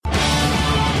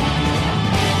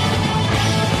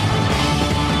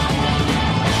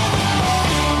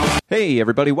Hey,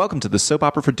 everybody, welcome to the Soap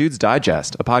Opera for Dudes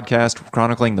Digest, a podcast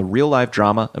chronicling the real-life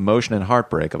drama, emotion, and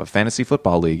heartbreak of a fantasy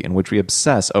football league in which we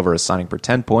obsess over assigning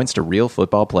pretend points to real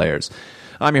football players.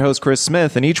 I'm your host, Chris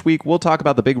Smith, and each week we'll talk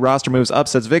about the big roster moves,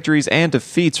 upsets, victories, and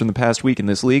defeats from the past week in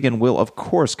this league, and we'll, of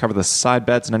course, cover the side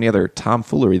bets and any other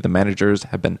tomfoolery the managers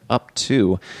have been up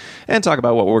to, and talk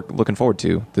about what we're looking forward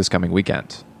to this coming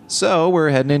weekend. So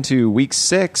we're heading into week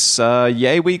 6.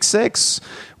 Yay, week 6.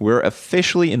 We're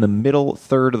officially in the middle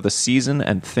third of the season,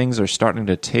 and things are starting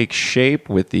to take shape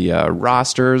with the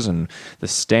rosters and the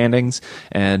standings.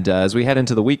 And as we head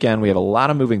into the weekend, we have a lot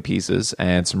of moving pieces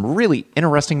and some really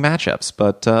interesting matchups.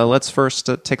 But let's first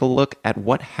take a look at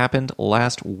what happened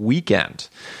last weekend.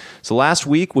 So last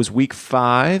week was week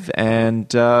 5,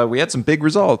 and we had some big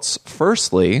results.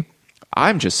 Firstly,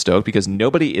 I'm just stoked because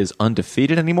nobody is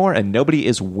undefeated anymore and nobody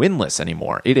is winless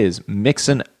anymore. It is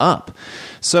mixing up.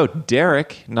 So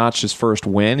Derek notched his first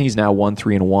win. He's now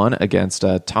 1-3-1 against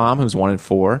Tom, who's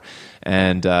 1-4.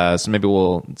 And so maybe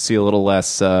we'll see a little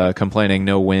less complaining,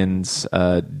 no wins,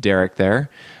 Derek there.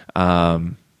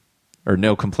 Or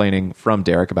no complaining from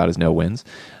Derek about his no wins.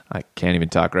 I can't even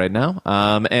talk right now.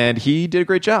 And he did a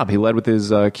great job. He led with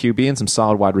his QB and some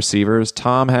solid wide receivers.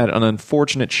 Tom had an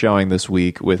unfortunate showing this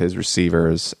week with his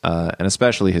receivers, and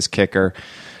especially his kicker.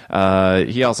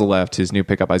 He also left his new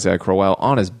pickup, Isaiah Crowell,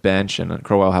 on his bench, and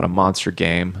Crowell had a monster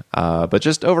game. But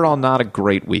just overall, not a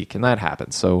great week, and that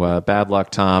happens. So bad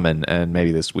luck, Tom, and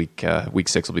maybe this week, week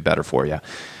 6 will be better for you.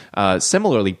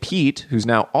 Similarly, Pete, who's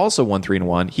now also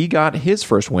 1-3-1, he got his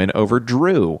first win over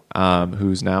Drew,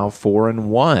 who's now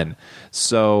 4-1.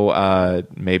 So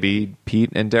maybe Pete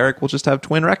and Derek will just have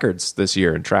twin records this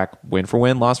year and track win for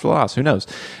win, loss for loss. Who knows?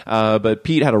 But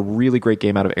Pete had a really great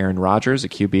game out of Aaron Rodgers, a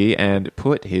QB, and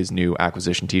put his new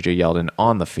acquisition, TJ Yeldon,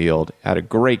 on the field. Had a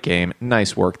great game.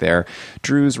 Nice work there.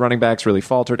 Drew's running backs really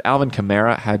faltered. Alvin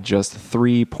Kamara had just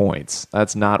 3 points.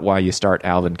 That's not why you start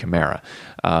Alvin Kamara.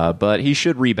 But he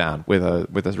should rebound with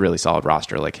a really solid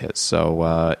roster like his.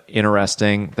 So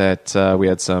interesting that we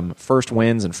had some first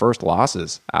wins and first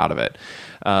losses out of it.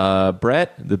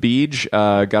 Brett, the Beej,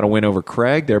 got a win over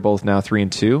Craig. They're both now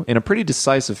 3-2 in a pretty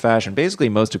decisive fashion. Basically,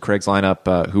 most of Craig's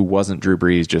lineup, who wasn't Drew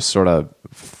Brees, just sort of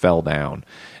fell down.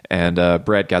 And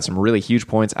Brett got some really huge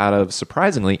points out of,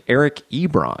 surprisingly, Eric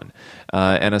Ebron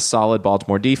and a solid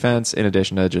Baltimore defense, in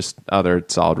addition to just other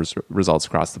solid results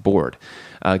across the board.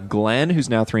 Glenn, who's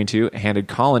now 3-2, handed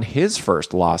Colin his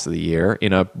first loss of the year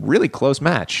in a really close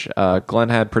match. Glenn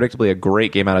had predictably a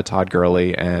great game out of Todd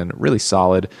Gurley and really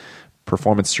solid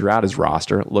performance throughout his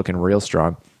roster, looking real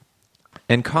strong.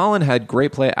 And Colin had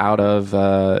great play out of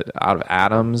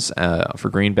Adams for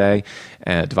Green Bay,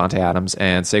 Devontae Adams,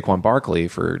 and Saquon Barkley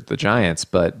for the Giants,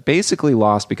 but basically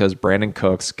lost because Brandon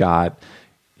Cooks got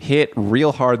hit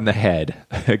real hard in the head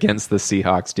against the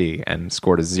Seahawks D and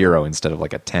scored a 0 instead of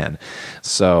like a 10,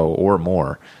 or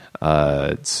more.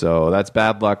 So that's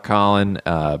bad luck, Colin,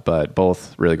 but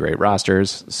both really great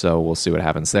rosters, so we'll see what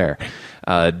happens there.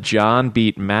 John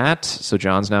beat Matt, so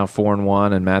John's now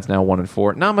 4-1 and Matt's now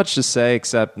 1-4. Not much to say,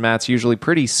 except Matt's usually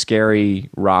pretty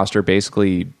scary roster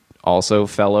basically also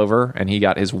fell over, and he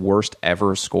got his worst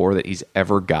ever score that he's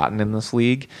ever gotten in this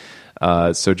league.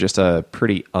 So just a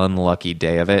pretty unlucky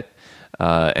day of it.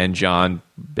 And John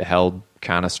held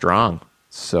kind of strong.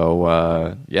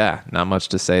 So, yeah, not much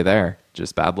to say there.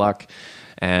 Just bad luck.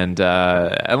 And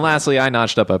lastly, I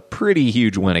notched up a pretty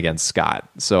huge win against Scott.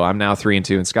 So I'm now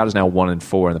 3-2, and Scott is now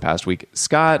 1-4 in the past week.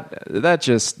 Scott,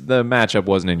 the matchup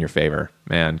wasn't in your favor,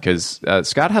 man, because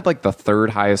Scott had like the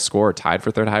third highest score, tied for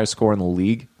third highest score in the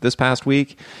league this past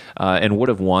week, and would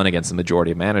have won against the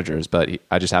majority of managers, but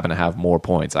I just happen to have more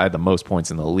points. I had the most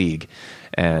points in the league.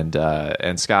 And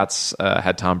Scott's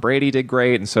had Tom Brady did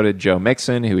great, and so did Joe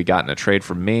Mixon, who he got in a trade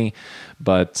from me.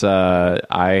 But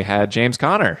I had James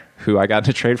Conner, who I got in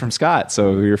a trade from Scott.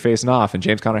 So we were facing off, and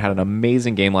James Conner had an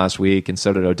amazing game last week, and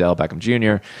so did Odell Beckham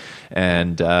Jr.,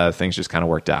 and things just kind of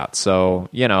worked out. So,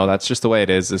 that's just the way it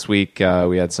is this week.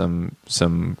 We had some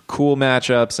cool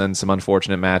matchups and some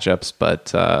unfortunate matchups,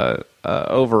 but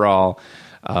overall,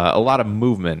 a lot of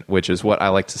movement, which is what I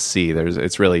like to see.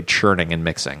 It's really churning and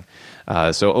mixing.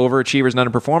 So overachievers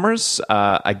and underperformers,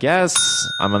 I guess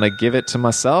I'm going to give it to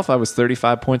myself. I was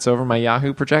 35 points over my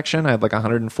Yahoo projection. I had like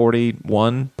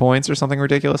 141 points or something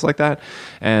ridiculous like that.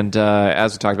 And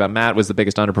as we talked about, Matt was the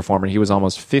biggest underperformer. He was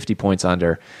almost 50 points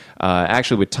under.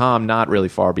 Actually, with Tom not really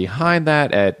far behind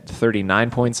that at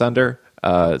 39 points under.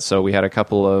 So we had a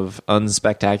couple of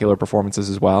unspectacular performances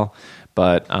as well.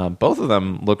 But both of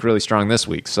them looked really strong this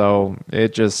week. So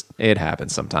it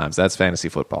happens sometimes. That's fantasy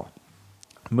football.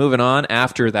 Moving on,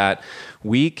 after that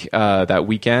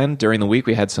weekend, during the week,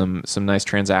 we had some nice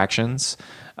transactions.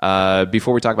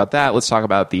 Before we talk about that, let's talk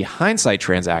about the hindsight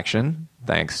transaction.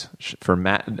 Thanks to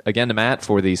Matt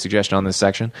for the suggestion on this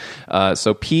section.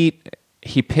 So Pete,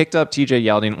 he picked up TJ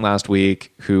Yeldon last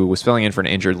week, who was filling in for an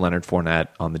injured Leonard Fournette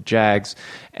on the Jags,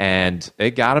 and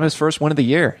it got him his first win of the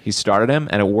year. He started him,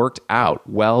 and it worked out.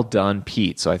 Well done,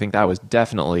 Pete. So I think that was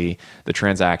definitely the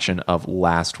transaction of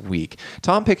last week.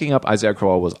 Tom picking up Isaiah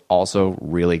Crowell was also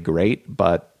really great,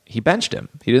 but he benched him.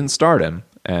 He didn't start him,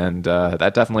 and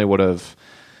that definitely wouldn't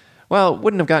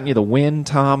have gotten you the win,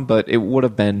 Tom, but it would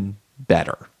have been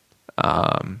better.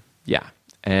 Yeah.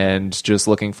 And just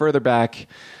looking further back,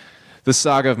 the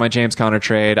saga of my James Conner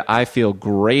trade, I feel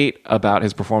great about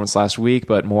his performance last week,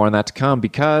 but more on that to come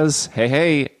because,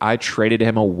 hey, I traded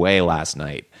him away last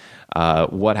night.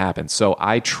 What happened? So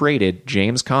I traded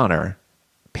James Conner,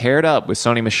 paired up with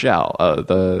Sony Michel,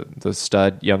 the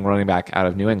stud young running back out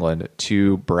of New England,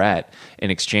 to Brett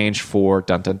in exchange for,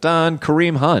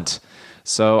 Kareem Hunt.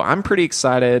 So I'm pretty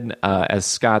excited. As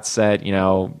Scott said,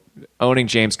 owning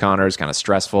James Conner is kind of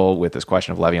stressful with this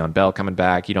question of Le'Veon Bell coming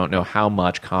back. You don't know how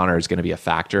much Conner is going to be a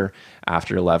factor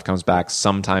after Lev comes back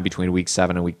sometime between week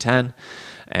 7 and week 10.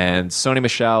 And Sony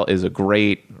Michel is a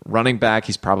great running back.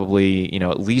 He's probably,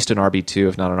 at least an RB2,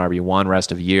 if not an RB1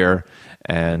 rest of year.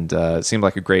 And it seemed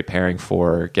like a great pairing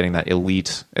for getting that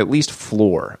elite, at least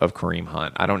floor of Kareem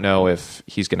Hunt. I don't know if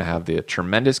he's going to have the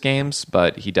tremendous games,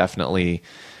 but he definitely,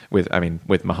 with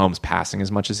Mahomes passing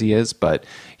as much as he is, but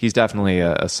he's definitely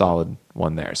a solid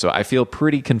one there. So I feel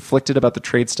pretty conflicted about the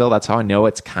trade still. That's how I know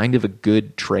it's kind of a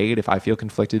good trade if I feel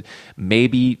conflicted.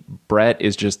 Maybe Brett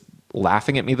is just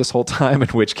laughing at me this whole time, in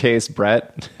which case,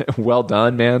 Brett, well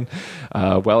done, man.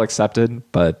 Well accepted.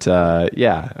 But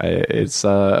it's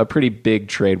a pretty big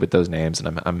trade with those names,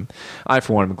 and I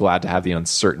for one am glad to have the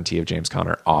uncertainty of James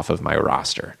Conner off of my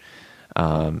roster.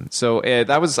 So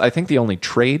that was, I think, the only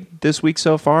trade this week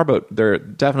so far, but there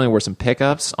definitely were some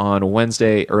pickups on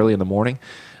Wednesday early in the morning.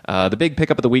 The big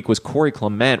pickup of the week was Corey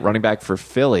Clement, running back for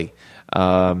Philly.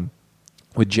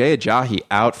 With Jay Ajayi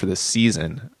out for the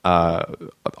season,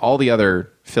 all the other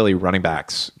Philly running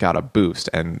backs got a boost,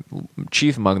 and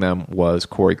chief among them was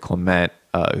Corey Clement,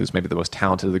 who's maybe the most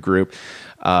talented of the group.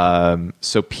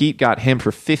 So Pete got him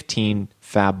for 15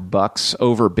 fab bucks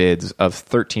over bids of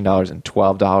 $13 and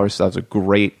 $12. So that was a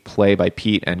great play by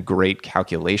Pete and great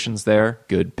calculations there.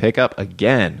 Good pickup.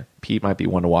 Again, Pete might be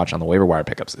one to watch on the waiver wire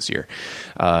pickups this year.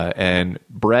 And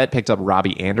Brett picked up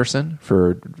Robbie Anderson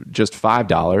for just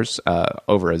 $5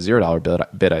 over a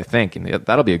 $0 bid, I think. And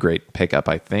that'll be a great pickup,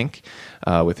 I think,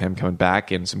 with him coming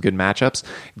back in some good matchups.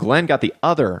 Glenn got the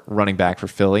other running back for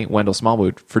Philly, Wendell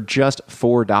Smallwood, for just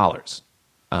 $4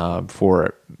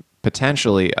 for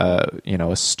potentially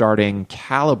a starting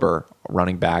caliber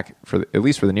running back for at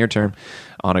least for the near term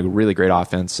on a really great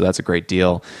offense. So that's a great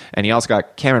deal. And he also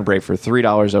got Cameron Brate for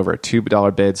 $3 over a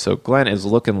 $2 bid. So Glenn is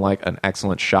looking like an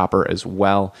excellent shopper as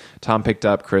well. Tom picked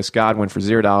up Chris Godwin for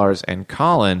 $0, and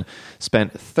Colin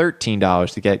spent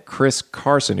 $13 to get Chris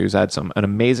Carson, who's had an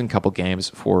amazing couple games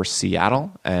for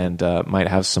Seattle and might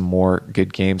have some more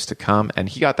good games to come. And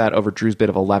he got that over Drew's bid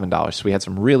of $11. So we had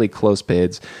some really close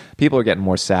bids. People are getting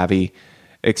more savvy,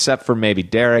 except for maybe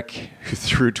Derek, who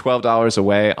threw $12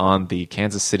 away on the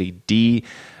Kansas City D.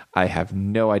 I have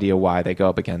no idea why they go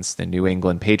up against the New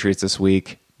England Patriots this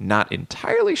week. Not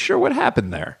entirely sure what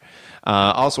happened there.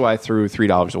 Also, I threw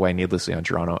 $3 away needlessly on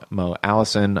Geronimo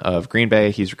Allison of Green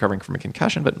Bay. He's recovering from a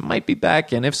concussion, but might be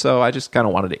back. And if so, I just kind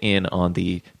of wanted to in on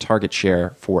the target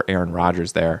share for Aaron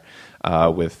Rodgers there.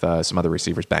 With some other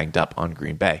receivers banged up on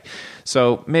Green Bay.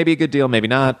 So maybe a good deal, maybe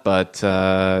not. But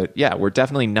we're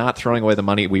definitely not throwing away the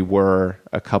money we were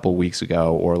a couple weeks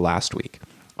ago or last week.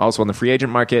 Also on the free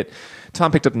agent market,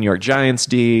 Tom picked up the New York Giants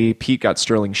D. Pete got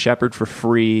Sterling Shepard for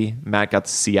free. Matt got the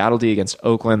Seattle D against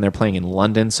Oakland. They're playing in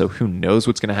London, so who knows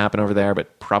what's going to happen over there,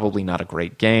 but probably not a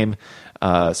great game.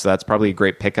 So that's probably a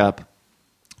great pickup.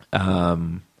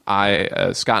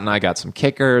 Scott and I got some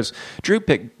kickers. Drew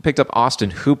picked up Austin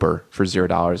Hooper for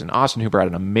 $0, and Austin Hooper had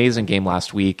an amazing game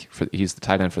last week. He's the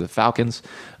tight end for the Falcons.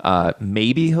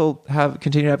 Maybe he'll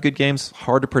continue to have good games.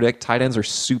 Hard to predict. Tight ends are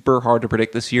super hard to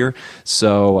predict this year,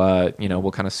 so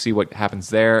we'll kind of see what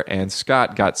happens there. And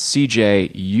Scott got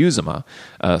CJ Uzomah.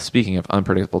 Speaking of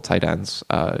unpredictable tight ends,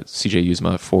 CJ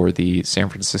Uzomah for the San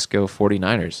Francisco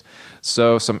 49ers.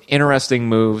 So some interesting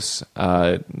moves.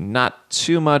 Not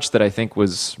too much that I think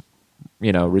was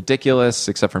ridiculous,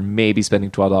 except for maybe spending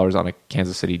 $12 on a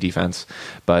Kansas City defense.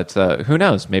 But who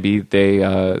knows? Maybe they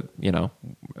are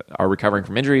recovering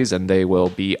from injuries and they will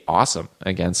be awesome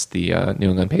against the New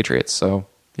England Patriots. So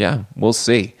yeah, we'll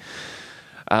see.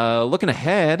 Looking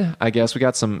ahead, I guess we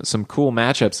got some cool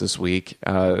matchups this week.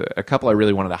 A couple I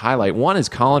really wanted to highlight. One is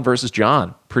Colin versus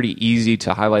John. Pretty easy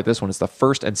to highlight this one. It's the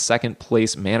first and second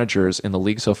place managers in the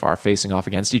league so far facing off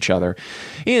against each other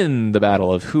in the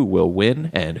battle of who will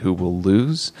win and who will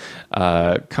lose.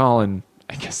 Colin,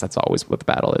 I guess that's always what the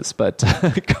battle is, but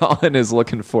Colin is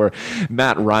looking for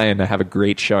Matt Ryan to have a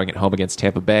great showing at home against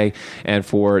Tampa Bay and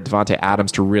for Devontae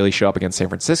Adams to really show up against San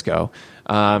Francisco.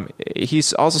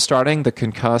 He's also starting the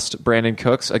concussed Brandon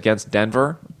Cooks against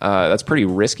Denver. That's pretty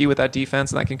risky with that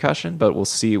defense and that concussion, but we'll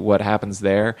see what happens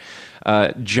there.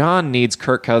 John needs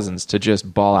Kirk Cousins to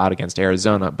just ball out against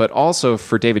Arizona, but also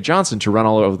for David Johnson to run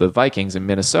all over the Vikings in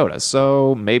Minnesota.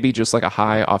 So maybe just like a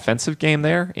high offensive game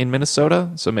there in Minnesota.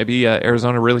 So maybe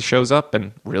Arizona really shows up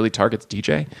and really targets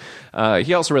DJ.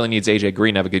 He also really needs AJ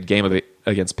Green to have a good game of it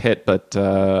against Pitt, but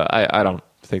I don't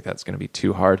think that's going to be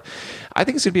too hard. I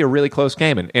think it's going to be a really close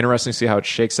game and interesting to see how it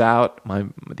shakes out.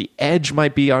 The edge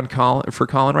might be on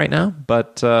Colin right now,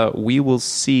 but we will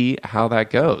see how that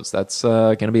goes. That's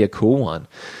going to be a cool one.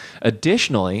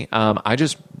 Additionally, I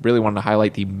just really wanted to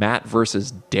highlight the Matt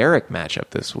versus Derek matchup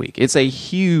this week. It's a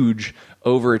huge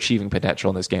overachieving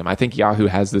potential in this game. I think Yahoo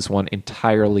has this one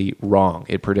entirely wrong.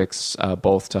 It predicts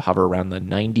both to hover around the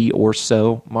 90 or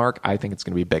so mark. I think it's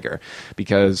going to be bigger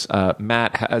because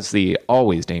Matt has the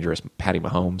always dangerous Patty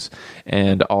Mahomes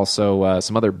and also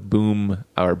some other boom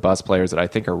or bust players that I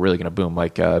think are really going to boom,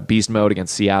 like Beast Mode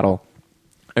against Seattle.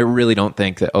 I really don't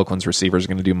think that Oakland's receivers are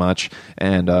going to do much,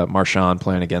 and Marshawn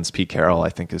playing against Pete Carroll I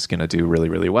think is going to do really,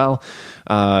 really well.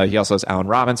 He also has Allen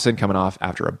Robinson coming off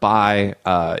after a bye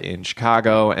in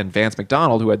Chicago, and Vance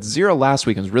McDonald, who had 0 last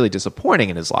week and was really disappointing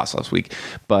in his loss last week.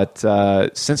 But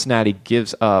Cincinnati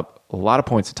gives up a lot of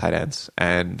points to tight ends,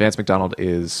 and Vance McDonald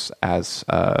is, as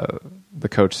the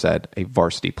coach said, a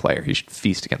varsity player. He should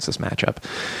feast against this matchup.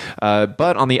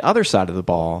 But on the other side of the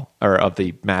ball, or of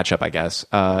the matchup, I guess,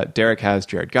 Derek has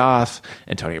Jared Goff,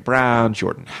 Antonio Brown,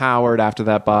 Jordan Howard after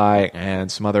that bye,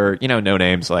 and some other, no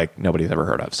names like nobody's ever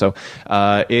heard of. So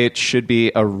it should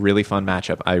be a really fun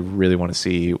matchup. I really want to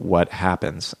see what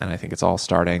happens, and I think it's all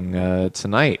starting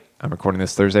tonight. I'm recording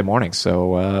this Thursday morning,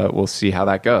 so we'll see how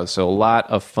that goes. So a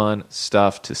lot of fun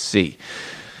stuff to see.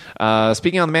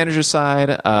 Speaking on the manager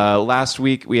side, last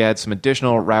week we had some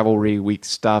additional rivalry week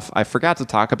stuff. I forgot to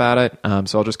talk about it,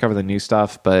 so I'll just cover the new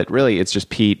stuff. But really, it's just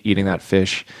Pete eating that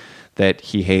fish that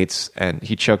he hates, and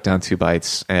he choked down 2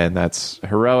 bites, and that's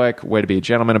heroic. Way to be a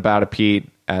gentleman about it, Pete,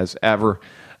 as ever.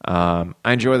 I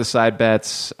enjoy the side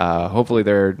bets. Hopefully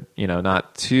they're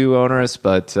not too onerous,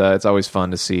 but it's always fun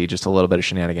to see just a little bit of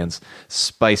shenanigans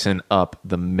spicing up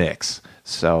the mix.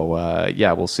 So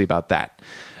yeah, we'll see about that.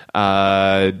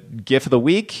 GIF of the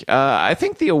week. I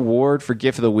think the award for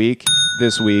GIF of the week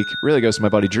this week really goes to my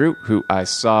buddy Drew, who I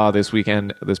saw this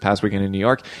past weekend in New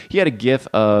York. He had a GIF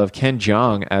of Ken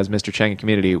Jeong as Mr. Chang in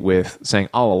Community with saying,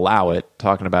 "I'll allow it,"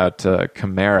 talking about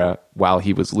Kamara while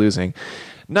he was losing.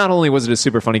 Not only was it a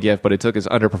super funny GIF, but it took his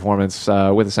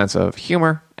underperformance with a sense of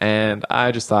humor, and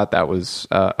I just thought that was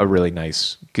a really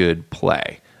nice, good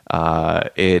play.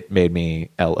 It made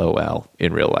me LOL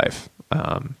in real life.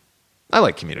 I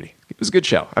like Community. It was a good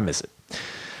show. I miss it.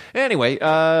 Anyway,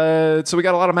 so we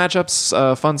got a lot of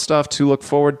matchups, fun stuff to look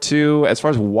forward to. As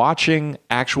far as watching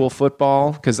actual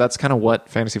football, because that's kind of what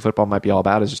fantasy football might be all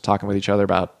about, is just talking with each other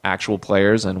about actual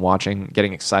players and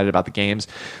getting excited about the games.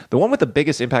 The one with the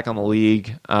biggest impact on the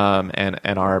league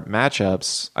and our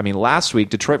matchups, I mean, last week,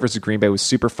 Detroit versus Green Bay was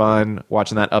super fun.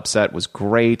 Watching that upset was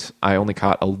great. I only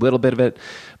caught a little bit of it.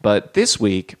 But this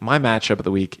week, my matchup of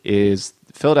the week is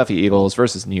Philadelphia Eagles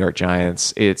versus New York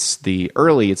Giants. It's the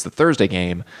Thursday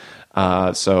game,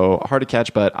 so hard to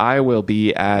catch, but I will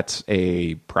be at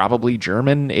a probably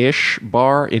German-ish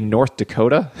bar in North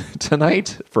Dakota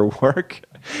tonight for work.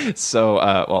 So,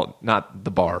 well, not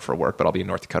the bar for work, but I'll be in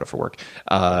North Dakota for work.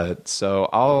 So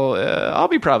I'll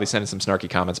be probably sending some snarky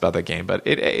comments about that game, but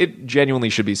it genuinely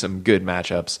should be some good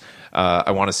matchups.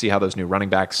 I want to see how those new running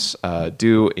backs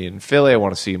do in Philly. I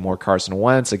want to see more Carson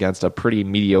Wentz against a pretty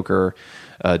mediocre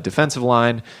defensive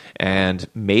line, and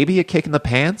maybe a kick in the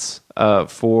pants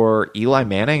for Eli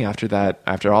Manning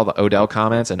after all the Odell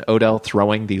comments and Odell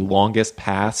throwing the longest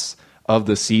pass of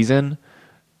the season.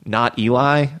 Not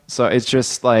Eli. So it's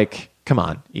just like, come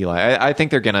on, Eli. I think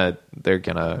they're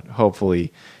gonna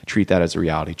hopefully treat that as a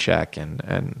reality check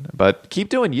but keep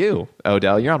doing you,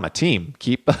 Odell. You're on my team.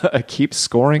 Keep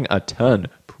scoring a ton,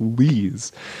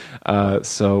 please.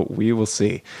 So we will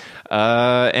see.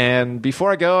 And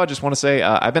before I go, I just want to say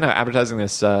I've been advertising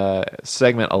this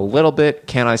segment a little bit.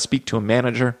 Can I speak to a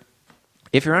manager?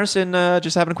 if you're interested in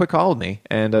just having a quick call with me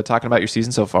and talking about your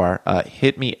season so far,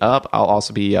 hit me up. I'll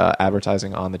also be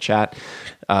advertising on the chat.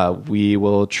 We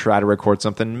will try to record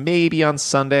something maybe on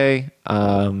Sunday,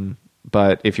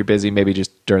 but if you're busy, maybe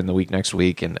just during the week next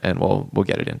week, and we'll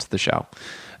get it into the show.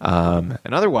 And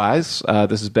otherwise,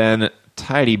 this has been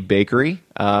Tidy Bakery.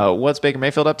 What's Baker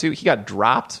Mayfield up to? He got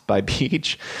dropped by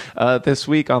Beach this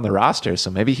week on the roster, so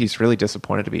maybe he's really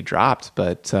disappointed to be dropped.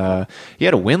 But he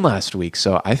had a win last week,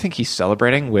 so I think he's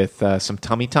celebrating with some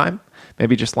tummy time.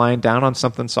 Maybe just lying down on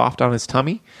something soft on his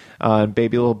tummy.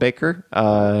 Baby little Baker,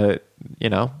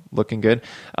 looking good.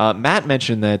 Matt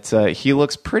mentioned that he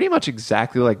looks pretty much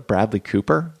exactly like Bradley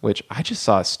Cooper, which I just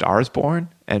saw A Star Is Born,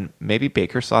 and maybe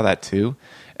Baker saw that too.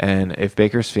 And if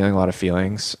Baker's feeling a lot of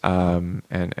feelings and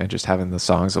just having the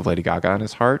songs of Lady Gaga in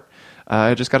his heart,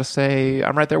 I just got to say,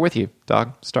 I'm right there with you,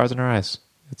 dog. Stars in her eyes.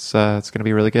 It's going to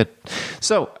be really good.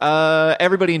 So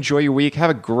everybody enjoy your week.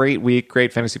 Have a great week,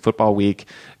 great fantasy football week.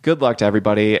 Good luck to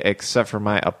everybody except for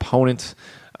my opponent.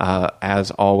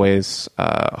 As always,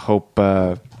 hope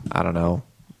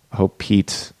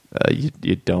Pete,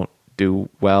 you don't do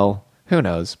well. Who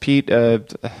knows? Pete,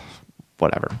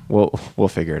 whatever. We'll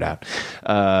figure it out.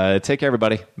 Take care,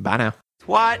 everybody. Bye now.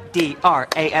 What?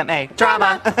 DRAMA.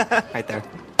 Drama. Right there.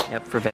 Yep, for